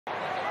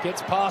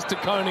Gets past to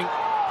Koning.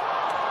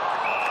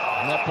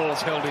 And that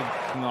ball's held in.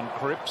 On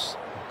Cripps.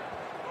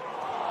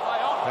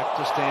 Back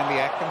to Stanley.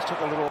 Atkins took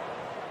a little...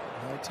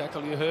 No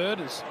tackle you heard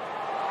is...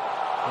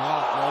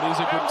 That is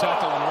a good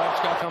tackle, and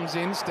Rapska comes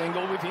in.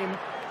 Stengel with him.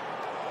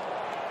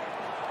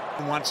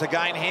 Once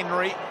again,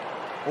 Henry.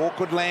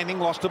 Awkward landing,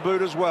 lost a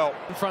boot as well.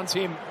 In front's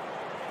him.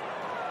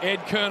 Ed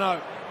Curnow.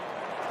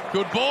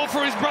 Good ball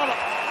for his brother.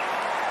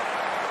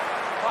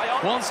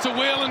 Wants to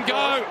wheel and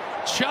go.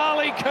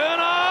 Charlie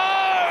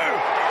Curnow!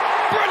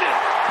 Brilliant!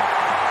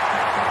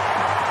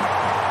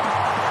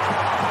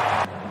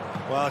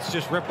 Well, it's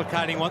just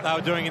replicating what they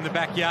were doing in the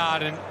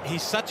backyard, and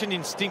he's such an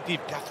instinctive...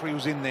 Guthrie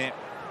was in there.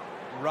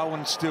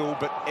 Rowan still,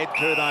 but Ed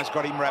Curnow's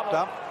got him wrapped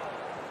up.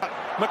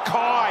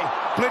 Mackay,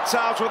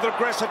 Blitzards with an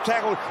aggressive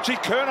tackle. Gee,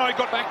 Curnow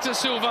got back to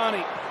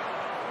Silvani.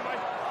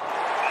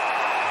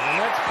 And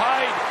that's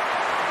paid.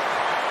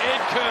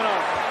 Ed Curnow.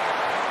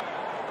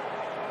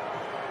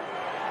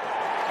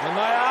 And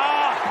they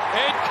are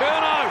Ed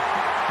Curnow.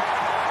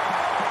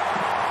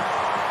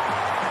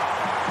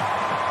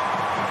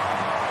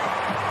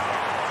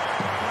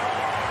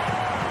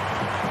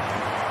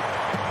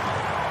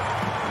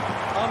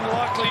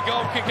 Unlikely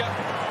goal kicker.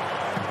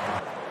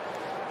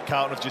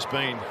 Carlton have just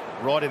been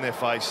right in their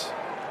face.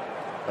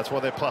 That's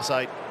why they're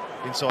 +8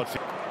 inside.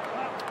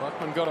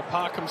 Buckman got to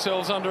park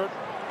themselves under it.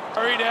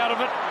 Hurried out of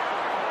it.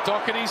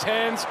 Doherty's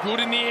hands, good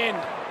in the end.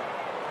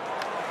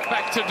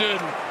 Back to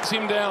Durden. It's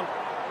him down.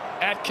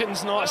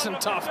 Atkins nice and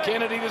tough.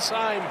 Kennedy the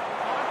same.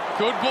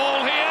 Good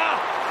ball here.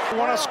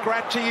 Want a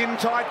scratchy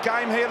in-tight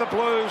game here, the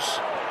Blues.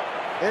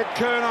 Ed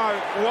Curnow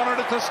wanted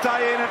it to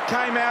stay in. It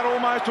came out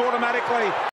almost automatically.